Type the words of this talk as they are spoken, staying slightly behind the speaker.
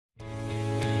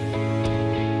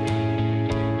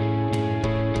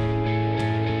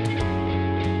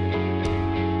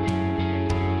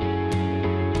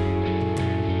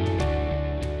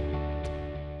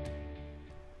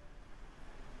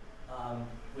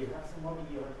we have somebody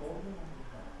you recording?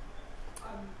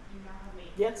 You now have me.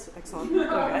 Yes, excellent.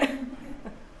 Okay.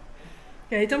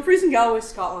 Okay, Dumfries and Galloway,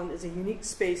 Scotland is a unique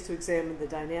space to examine the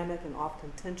dynamic and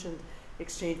often tensioned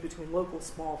exchange between local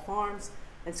small farms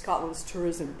and Scotland's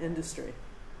tourism industry.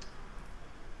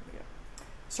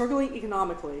 Struggling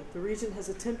economically, the region has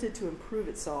attempted to improve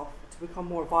itself to become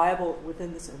more viable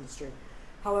within this industry.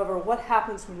 However, what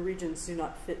happens when regions do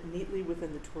not fit neatly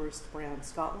within the tourist brand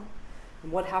Scotland?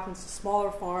 And what happens to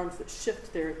smaller farms that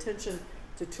shift their attention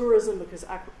to tourism because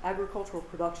agricultural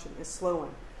production is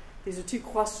slowing? These are two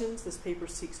questions this paper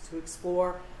seeks to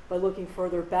explore by looking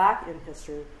further back in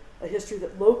history, a history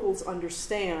that locals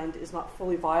understand is not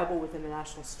fully viable within a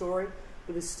national story,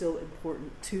 but is still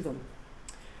important to them.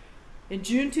 In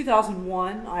June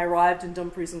 2001, I arrived in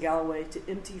Dumfries and Galloway to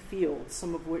empty fields,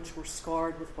 some of which were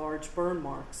scarred with large burn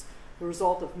marks, the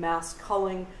result of mass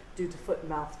culling due to foot and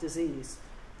mouth disease.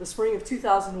 The spring of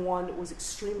 2001 was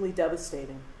extremely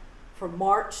devastating. From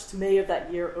March to May of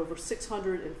that year, over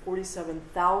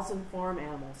 647,000 farm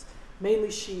animals,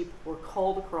 mainly sheep, were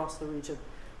culled across the region,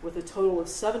 with a total of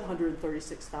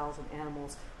 736,000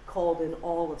 animals culled in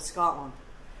all of Scotland.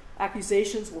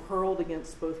 Accusations were hurled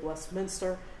against both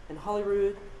Westminster and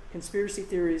Holyrood. Conspiracy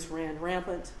theories ran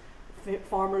rampant.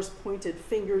 Farmers pointed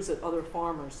fingers at other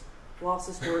farmers.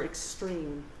 Losses were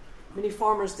extreme. Many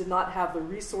farmers did not have the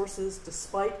resources,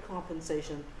 despite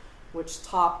compensation, which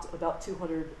topped about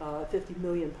 £250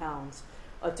 million,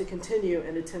 to continue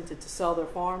and attempted to sell their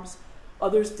farms.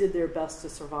 Others did their best to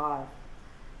survive.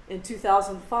 In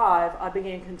 2005, I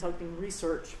began conducting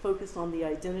research focused on the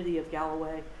identity of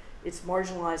Galloway, its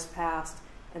marginalized past,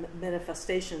 and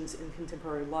manifestations in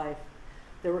contemporary life.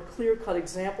 There were clear-cut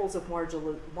examples of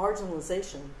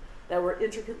marginalization that were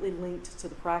intricately linked to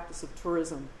the practice of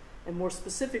tourism, and more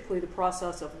specifically the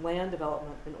process of land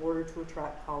development in order to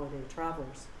attract holiday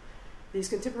travelers. These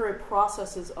contemporary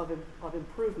processes of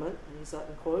improvement, I use that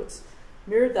in quotes,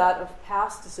 mirrored that of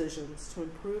past decisions to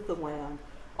improve the land,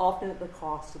 often at the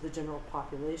cost of the general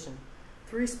population.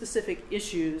 Three specific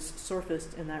issues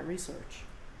surfaced in that research.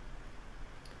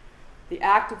 The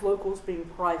act of locals being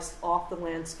priced off the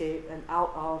landscape and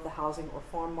out of the housing or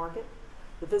farm market,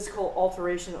 the physical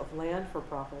alteration of land for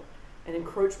profit, and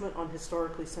encroachment on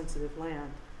historically sensitive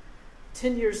land.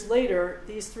 10 years later,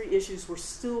 these three issues were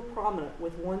still prominent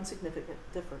with one significant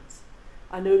difference.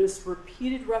 I noticed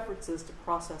repeated references to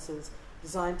processes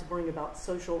designed to bring about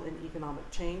social and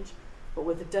economic change, but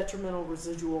with detrimental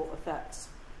residual effects.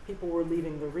 People were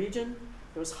leaving the region,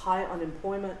 there was high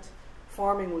unemployment,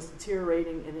 farming was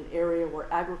deteriorating in an area where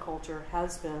agriculture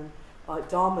has been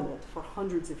dominant for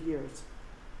hundreds of years.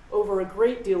 Over a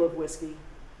great deal of whiskey,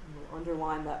 we'll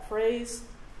underline that phrase,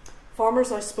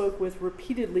 farmers I spoke with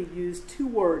repeatedly used two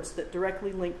words that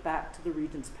directly link back to the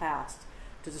region's past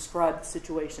to describe the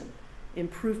situation: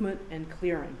 improvement and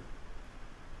clearing.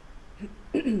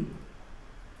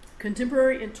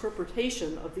 Contemporary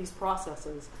interpretation of these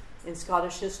processes in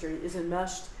Scottish history is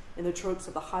enmeshed in the tropes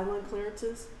of the Highland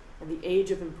clearances and the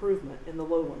age of improvement in the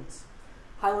lowlands.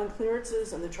 Highland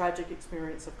clearances and the tragic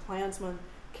experience of clansmen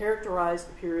characterize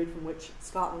the period from which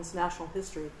Scotland's national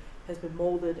history has been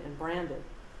molded and branded.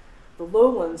 The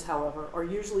lowlands, however, are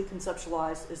usually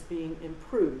conceptualized as being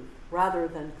improved rather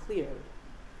than cleared.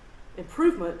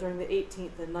 Improvement during the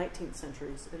 18th and 19th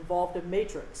centuries involved a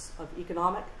matrix of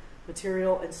economic,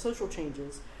 material, and social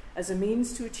changes as a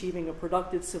means to achieving a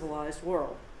productive civilized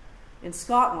world. In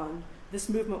Scotland, this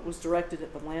movement was directed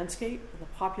at the landscape and the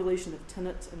population of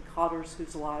tenants and cotters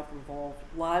whose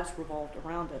lives revolved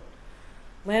around it.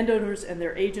 Landowners and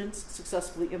their agents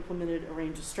successfully implemented a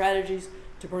range of strategies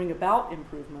to bring about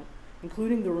improvement,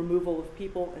 including the removal of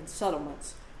people and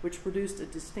settlements, which produced a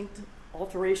distinct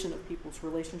alteration of people's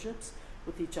relationships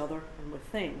with each other and with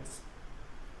things.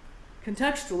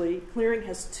 Contextually, clearing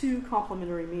has two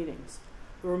complementary meanings: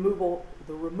 the removal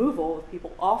of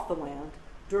people off the land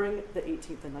during the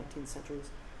 18th and 19th centuries,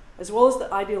 as well as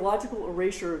the ideological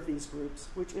erasure of these groups,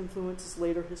 which influences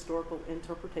later historical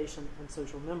interpretation and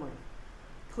social memory.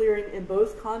 Clearing in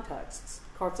both contexts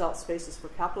carves out spaces for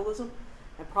capitalism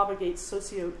and propagates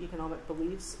socio-economic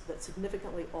beliefs that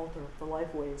significantly alter the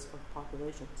lifeways of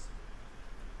populations.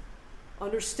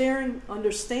 Understanding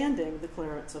the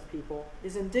clearance of people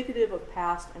is indicative of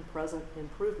past and present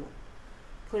improvement.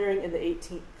 Clearing in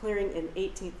 18th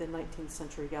and 19th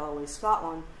century Galloway,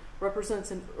 Scotland,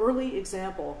 represents an early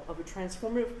example of a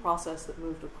transformative process that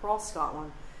moved across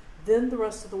Scotland, then the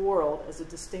rest of the world, as a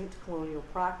distinct colonial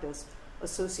practice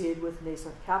associated with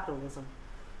nascent capitalism.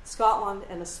 Scotland,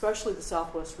 and especially the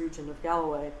southwest region of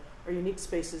Galloway, are unique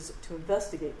spaces to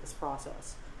investigate this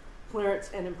process. Clearance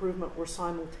and improvement were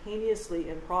simultaneously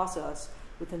in process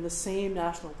within the same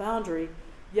national boundary,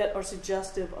 yet are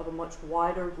suggestive of a much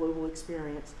wider global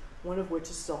experience, one of which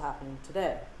is still happening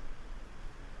today.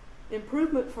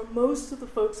 Improvement for most of the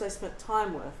folks I spent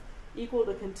time with equaled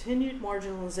a continued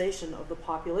marginalization of the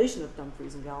population of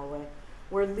Dumfries and Galloway,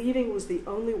 where leaving was the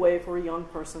only way for a young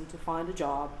person to find a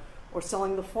job, or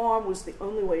selling the farm was the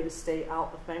only way to stay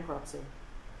out of bankruptcy.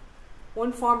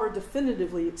 One farmer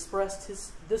definitively expressed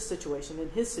his situation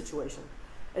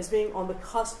as being on the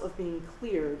cusp of being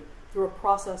cleared through a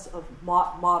process of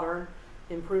modern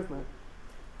improvement.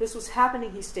 This was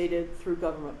happening, he stated, through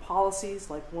government policies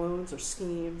like loans or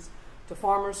schemes to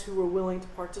farmers who were willing to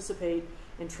participate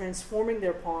in transforming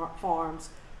their farms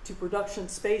to production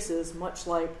spaces, much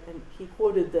like, and he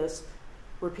quoted this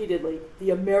repeatedly, the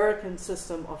American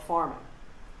system of farming.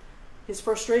 His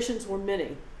frustrations were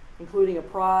many, including a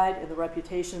pride in the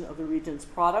reputation of the region's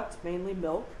product, mainly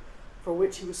milk, for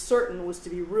which he was certain was to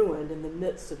be ruined in the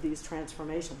midst of these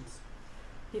transformations.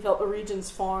 He felt the region's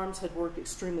farms had worked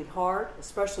extremely hard,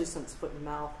 especially since foot and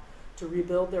mouth, to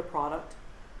rebuild their product,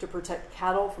 to protect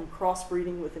cattle from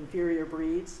crossbreeding with inferior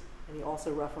breeds, and he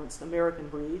also referenced American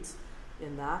breeds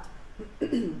in that,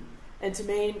 and to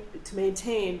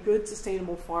maintain good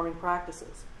sustainable farming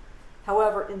practices.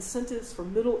 However, incentives for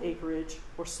middle acreage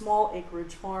or small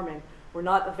acreage farming were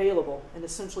not available, and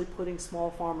essentially putting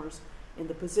small farmers in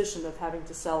the position of having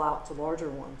to sell out to larger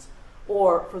ones,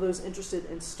 or for those interested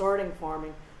in starting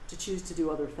farming to choose to do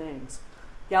other things.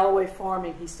 Galloway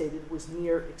farming, he stated, was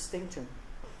near extinction.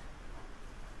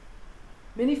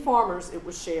 Many farmers, it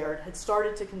was shared, had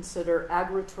started to consider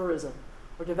agritourism,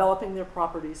 or developing their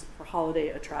properties for holiday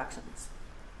attractions.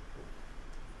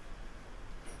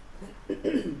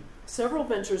 Several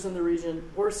ventures in the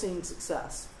region were seeing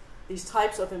success. These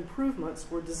types of improvements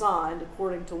were designed,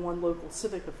 according to one local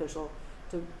civic official,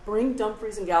 to bring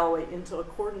Dumfries and Galloway into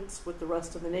accordance with the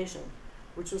rest of the nation,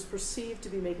 which was perceived to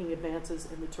be making advances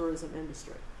in the tourism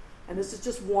industry. And this is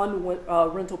just one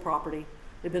rental property.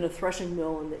 They've been a threshing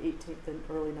mill in the 18th and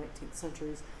early 19th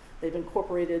centuries. They've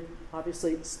incorporated,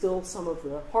 obviously, still some of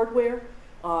the hardware,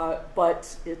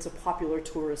 but it's a popular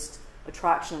tourist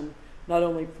attraction, not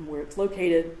only from where it's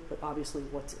located, but obviously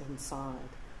what's inside.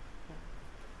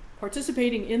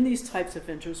 Participating in these types of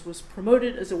ventures was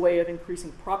promoted as a way of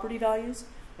increasing property values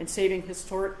and saving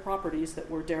historic properties that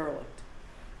were derelict.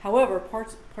 However,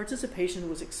 participation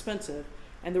was expensive,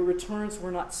 and the returns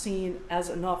were not seen as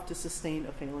enough to sustain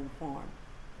a failing farm.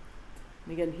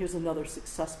 And again, here's another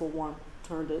successful one,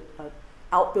 turned an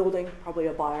outbuilding, probably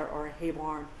a byre or a hay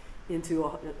barn, into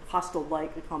a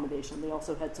hostel-like accommodation. They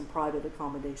also had some private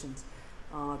accommodations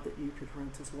that you could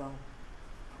rent as well.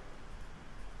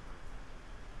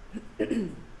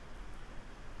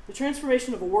 The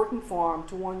transformation of a working farm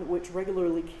to one which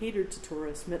regularly catered to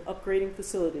tourists meant upgrading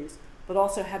facilities, but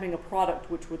also having a product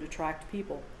which would attract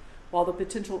people. While the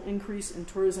potential increase in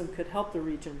tourism could help the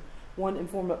region, one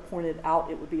informant pointed out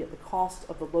it would be at the cost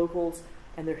of the locals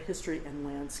and their history and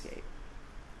landscape.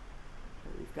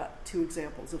 We've got two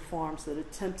examples of farms that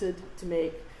attempted to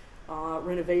make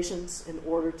renovations in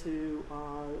order to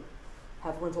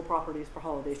have rental properties for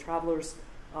holiday travelers,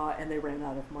 and they ran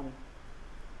out of money.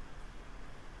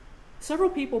 Several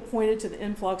people pointed to the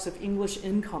influx of English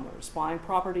incomers buying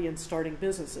property and starting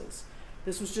businesses.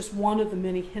 This was just one of the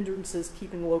many hindrances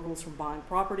keeping locals from buying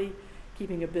property,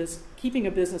 keeping a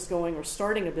business going, or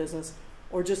starting a business,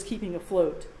 or just keeping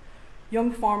afloat.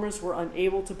 Young farmers were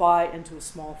unable to buy into a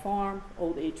small farm.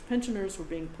 Old age pensioners were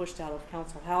being pushed out of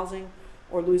council housing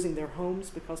or losing their homes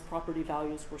because property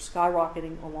values were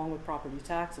skyrocketing along with property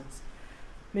taxes.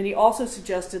 Many also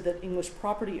suggested that English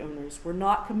property owners were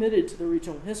not committed to the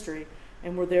regional history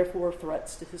and were therefore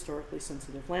threats to historically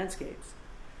sensitive landscapes.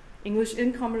 English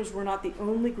incomers were not the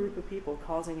only group of people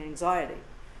causing anxiety.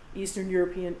 Eastern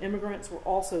European immigrants were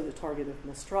also the target of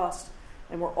mistrust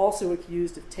and were also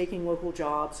accused of taking local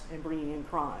jobs and bringing in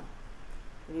crime.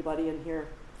 Anybody in here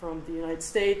from the United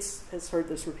States has heard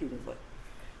this repeatedly.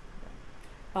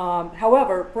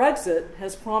 However, Brexit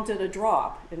has prompted a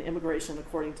drop in immigration,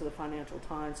 according to the Financial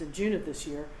Times, in June of this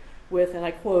year, with, and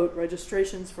I quote,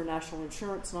 registrations for national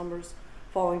insurance numbers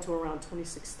falling to around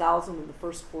 26,000 in the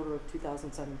first quarter of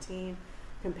 2017,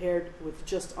 compared with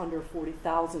just under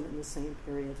 40,000 in the same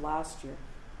period last year.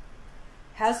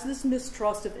 Has this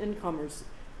mistrust of incomers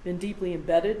been deeply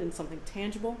embedded in something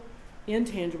tangible,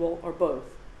 intangible, or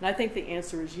both? And I think the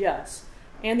answer is yes,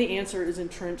 and the answer is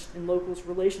entrenched in locals'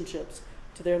 relationships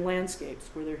to their landscapes,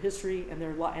 where their history and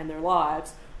their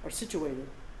lives are situated.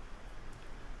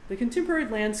 The contemporary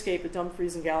landscape at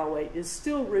Dumfries and Galloway is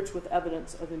still rich with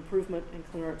evidence of improvement and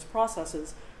clearance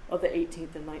processes of the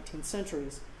 18th and 19th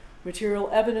centuries, material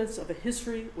evidence of a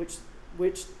history which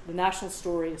which the national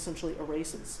story essentially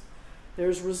erases.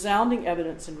 There's resounding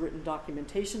evidence in written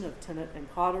documentation of tenant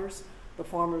and cotters, the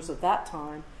farmers of that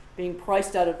time, being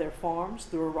priced out of their farms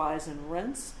through a rise in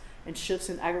rents and shifts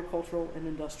in agricultural and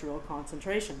industrial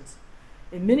concentrations.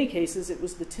 In many cases, it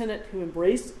was the tenant who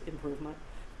embraced improvement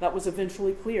that was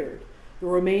eventually cleared. The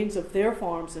remains of their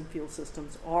farms and field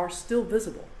systems are still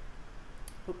visible.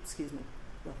 Oops, excuse me,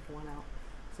 left one out.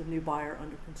 It's a new buyer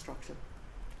under construction.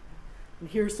 And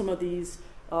here's some of these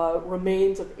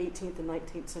remains of 18th and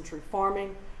 19th century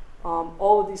farming.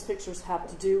 All of these pictures have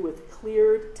to do with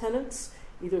cleared tenants,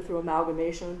 either through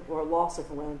amalgamation or a loss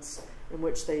of rents in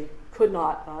which they could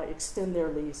not extend their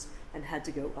lease and had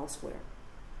to go elsewhere.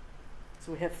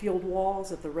 So we have field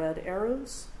walls at the red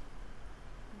arrows.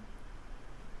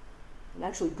 An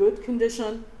actually good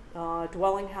condition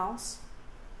dwelling house.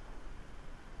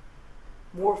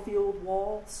 More field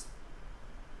walls.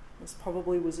 This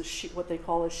probably was a sheep, what they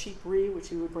call a sheepery,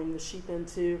 which you would bring the sheep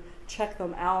into, check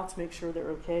them out, make sure they're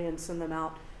okay, and send them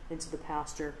out into the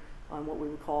pasture on what we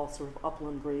would call sort of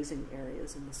upland grazing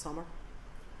areas in the summer.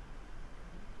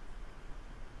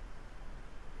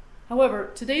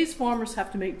 However, today's farmers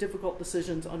have to make difficult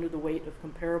decisions under the weight of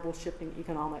comparable shifting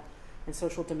economic and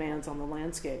social demands on the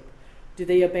landscape. Do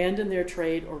they abandon their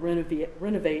trade or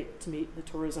renovate to meet the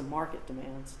tourism market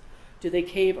demands? Do they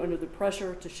cave under the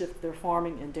pressure to shift their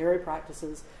farming and dairy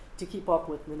practices to keep up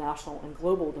with the national and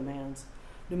global demands?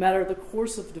 No matter the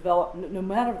course, development of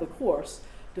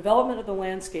the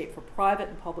landscape for private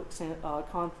and public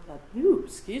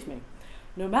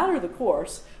No matter the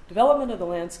course, development of the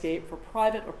landscape for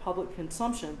private or public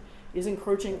consumption is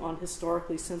encroaching on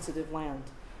historically sensitive land.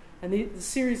 And the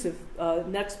series of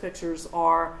next pictures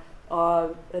are,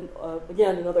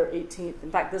 again, another 18th. In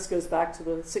fact, this goes back to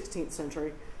the 16th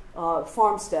century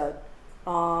farmstead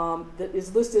that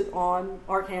is listed on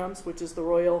Arkhams, which is the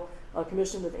Royal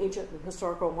Commission of Ancient and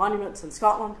Historical Monuments in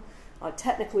Scotland.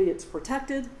 Technically, it's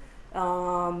protected,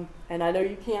 and I know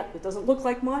you can't, it doesn't look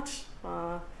like much.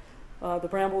 The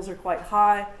brambles are quite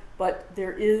high, but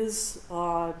there is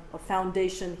a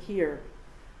foundation here.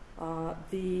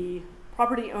 The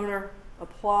property owner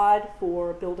applied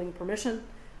for building permission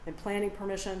and planning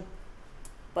permission,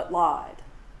 but lied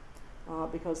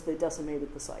because they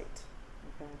decimated the site.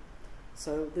 Okay?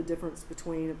 So the difference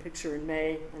between a picture in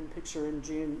May and a picture in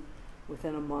June,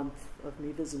 within a month of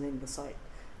me visiting the site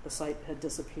had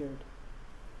disappeared.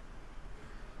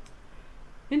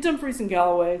 In Dumfries and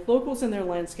Galloway, locals in their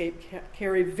landscape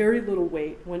carry very little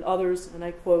weight when others, and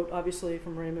I quote obviously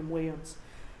from Raymond Williams,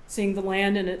 seeing the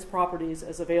land and its properties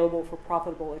as available for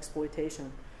profitable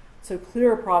exploitation. So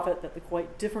clear a profit that the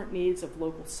quite different needs of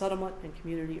local settlement and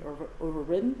community are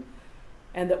overridden,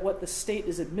 and that what the state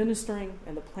is administering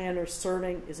and the planners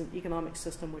serving is an economic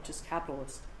system which is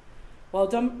capitalist.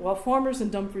 While farmers in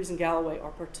Dumfries and Galloway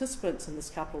are participants in this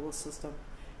capitalist system,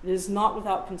 it is not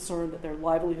without concern that their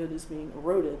livelihood is being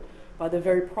eroded by the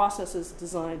very processes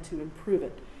designed to improve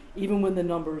it, even when the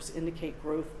numbers indicate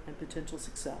growth and potential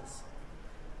success.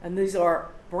 And these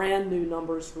are brand new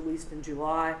numbers released in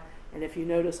July, and if you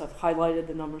notice, I've highlighted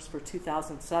the numbers for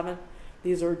 2007.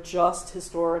 These are just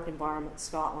Historic Environment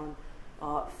Scotland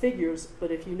figures,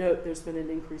 but if you note, there's been an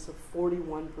increase of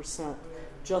 41%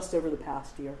 just over the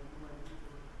past year.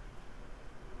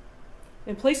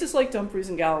 In places like Dumfries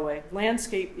and Galloway,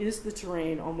 landscape is the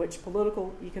terrain on which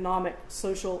political, economic,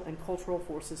 social, and cultural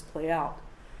forces play out.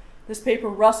 This paper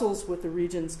wrestles with the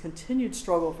region's continued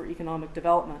struggle for economic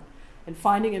development and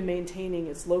finding and maintaining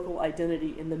its local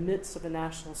identity in the midst of a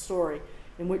national story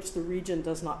in which the region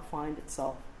does not find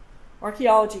itself.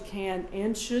 Archaeology can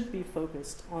and should be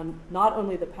focused on not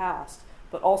only the past,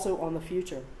 but also on the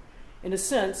future. In a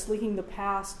sense, linking the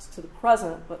past to the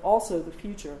present, but also the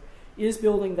future, is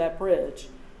building that bridge,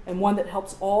 and one that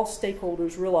helps all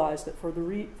stakeholders realize that for the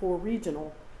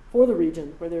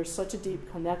region, where there's such a deep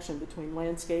connection between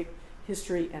landscape,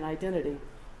 history, and identity,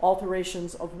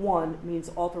 alterations of one means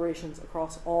alterations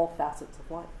across all facets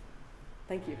of life.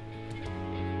 Thank you.